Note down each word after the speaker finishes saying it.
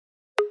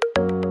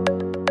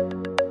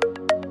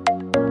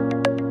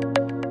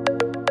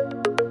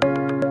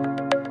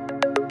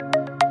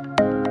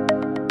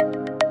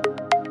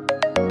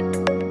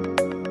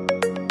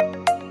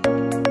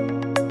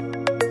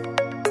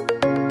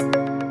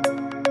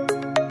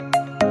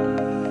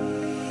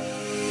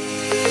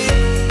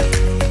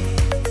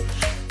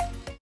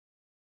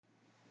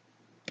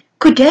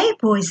Good day,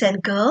 boys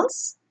and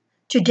girls.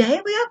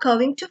 Today we are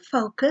going to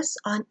focus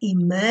on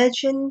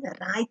emergent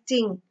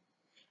writing,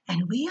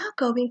 and we are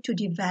going to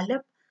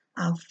develop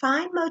our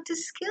fine motor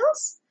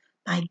skills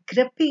by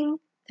gripping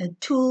the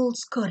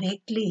tools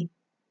correctly.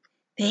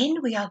 Then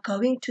we are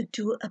going to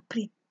do a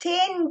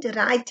pretend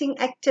writing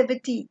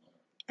activity,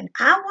 and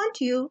I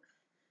want you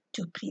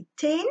to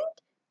pretend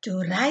to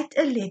write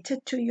a letter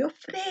to your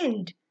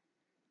friend.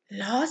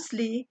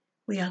 Lastly,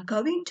 we are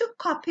going to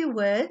copy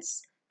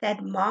words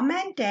that Mom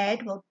and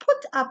Dad will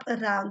put up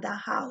around the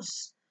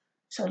house.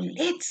 So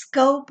let's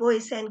go,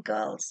 boys and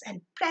girls,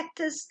 and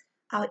practice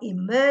our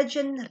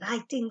emergent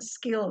writing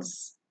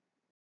skills.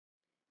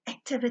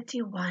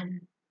 Activity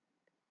 1.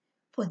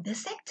 For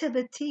this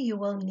activity, you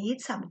will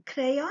need some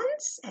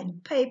crayons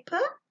and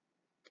paper.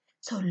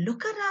 So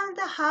look around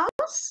the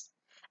house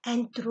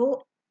and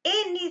draw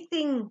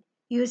anything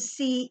you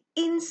see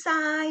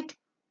inside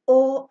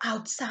or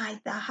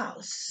outside the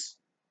house.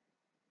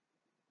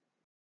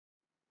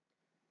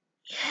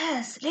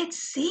 Yes, let's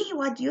see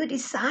what you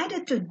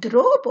decided to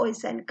draw,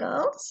 boys and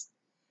girls.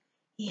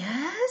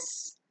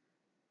 Yes,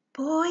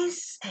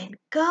 boys and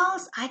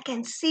girls, I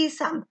can see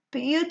some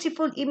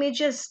beautiful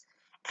images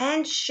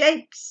and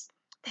shapes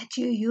that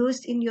you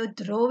used in your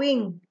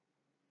drawing.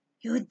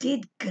 You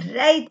did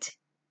great.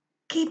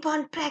 Keep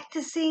on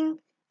practicing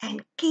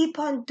and keep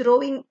on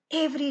drawing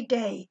every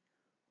day.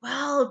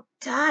 Well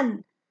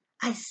done.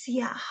 I see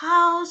a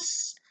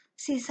house,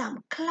 see some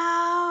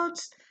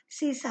clouds,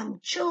 see some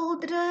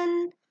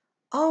children.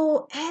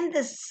 Oh, and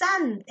the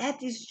sun.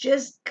 That is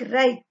just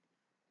great.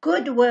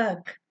 Good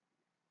work.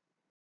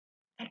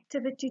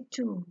 Activity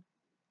 2.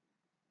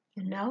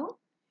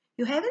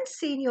 You haven't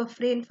seen your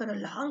friend for a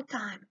long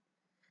time.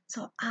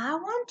 So I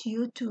want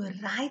you to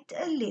write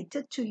a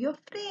letter to your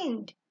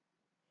friend.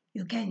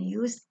 You can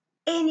use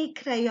any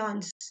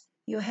crayons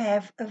you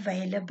have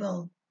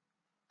available.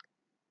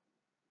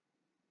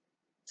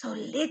 So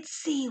let's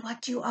see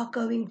what you are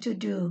going to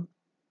do.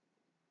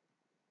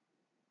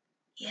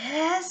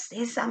 Yes,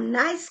 there's some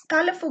nice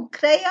colorful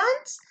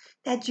crayons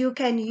that you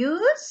can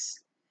use.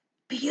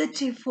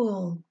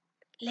 Beautiful.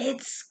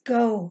 Let's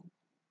go.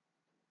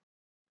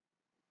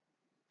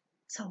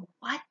 So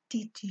what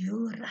did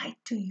you write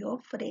to your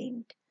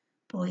friend,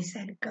 boys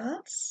and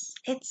girls?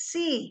 Let's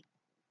see.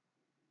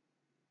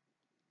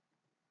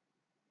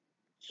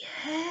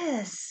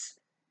 Yes,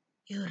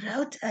 you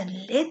wrote a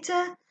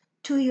letter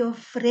to your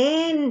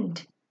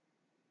friend.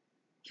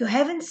 You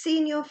haven't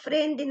seen your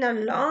friend in a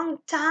long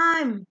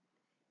time.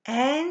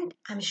 And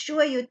I'm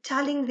sure you're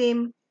telling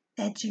them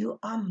that you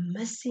are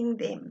missing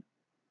them.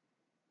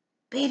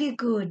 Very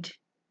good.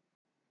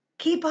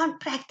 Keep on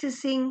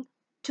practicing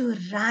to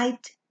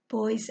write,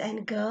 boys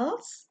and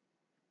girls.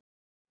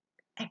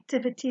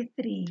 Activity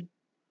 3.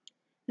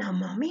 Now,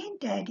 Mommy and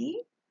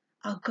Daddy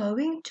are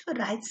going to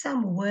write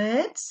some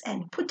words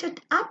and put it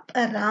up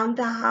around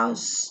the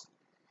house.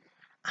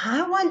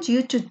 I want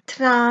you to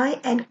try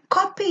and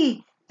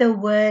copy the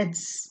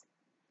words.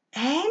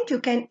 And you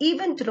can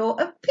even draw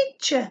a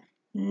picture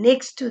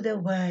next to the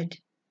word.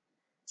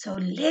 So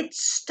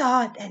let's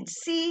start and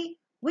see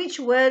which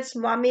words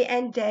Mommy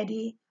and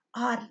Daddy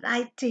are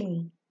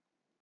writing.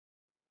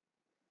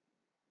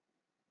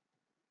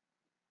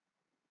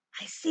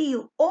 I see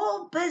you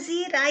all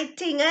busy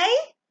writing, eh?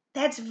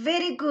 That's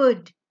very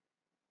good.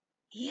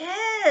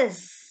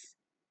 Yes.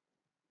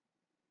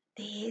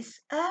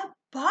 There's a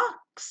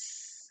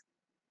box.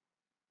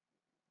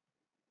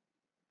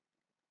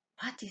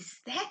 What is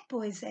that,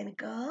 boys and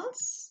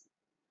girls?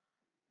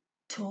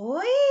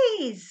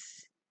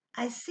 Toys.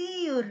 I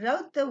see you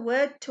wrote the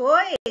word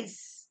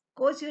toys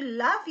because you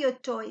love your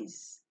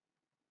toys.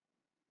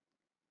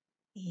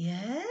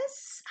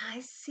 Yes,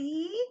 I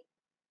see.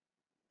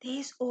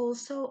 There's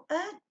also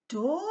a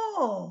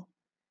door.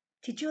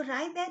 Did you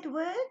write that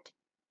word?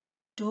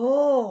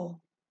 Door.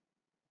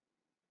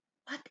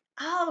 What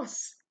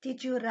else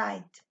did you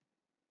write?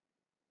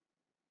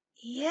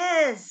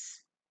 Yes,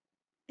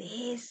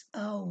 there's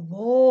a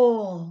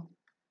wall.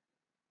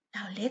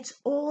 Now let's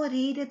all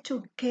read it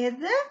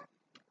together.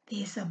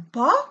 There's a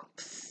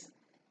box.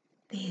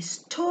 There's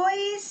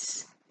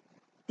toys.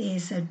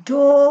 There's a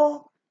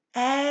door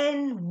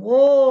and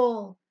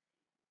wall.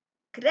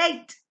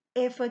 Great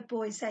effort,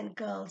 boys and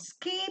girls.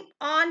 Keep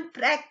on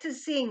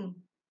practicing.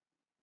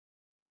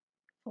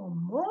 For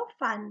more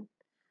fun,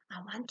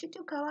 I want you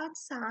to go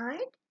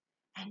outside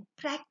and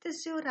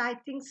practice your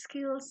writing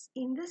skills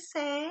in the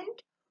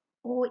sand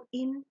or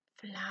in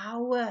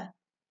flour.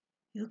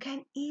 You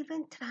can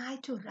even try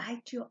to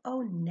write your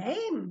own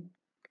name.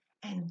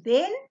 And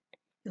then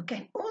you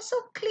can also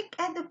click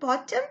at the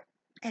bottom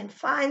and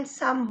find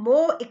some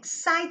more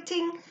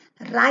exciting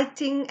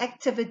writing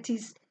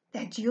activities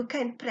that you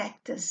can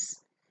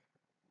practice.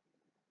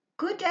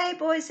 Good day,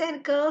 boys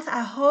and girls.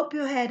 I hope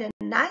you had a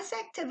nice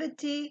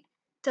activity.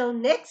 Till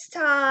next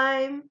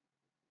time.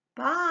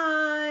 Bye.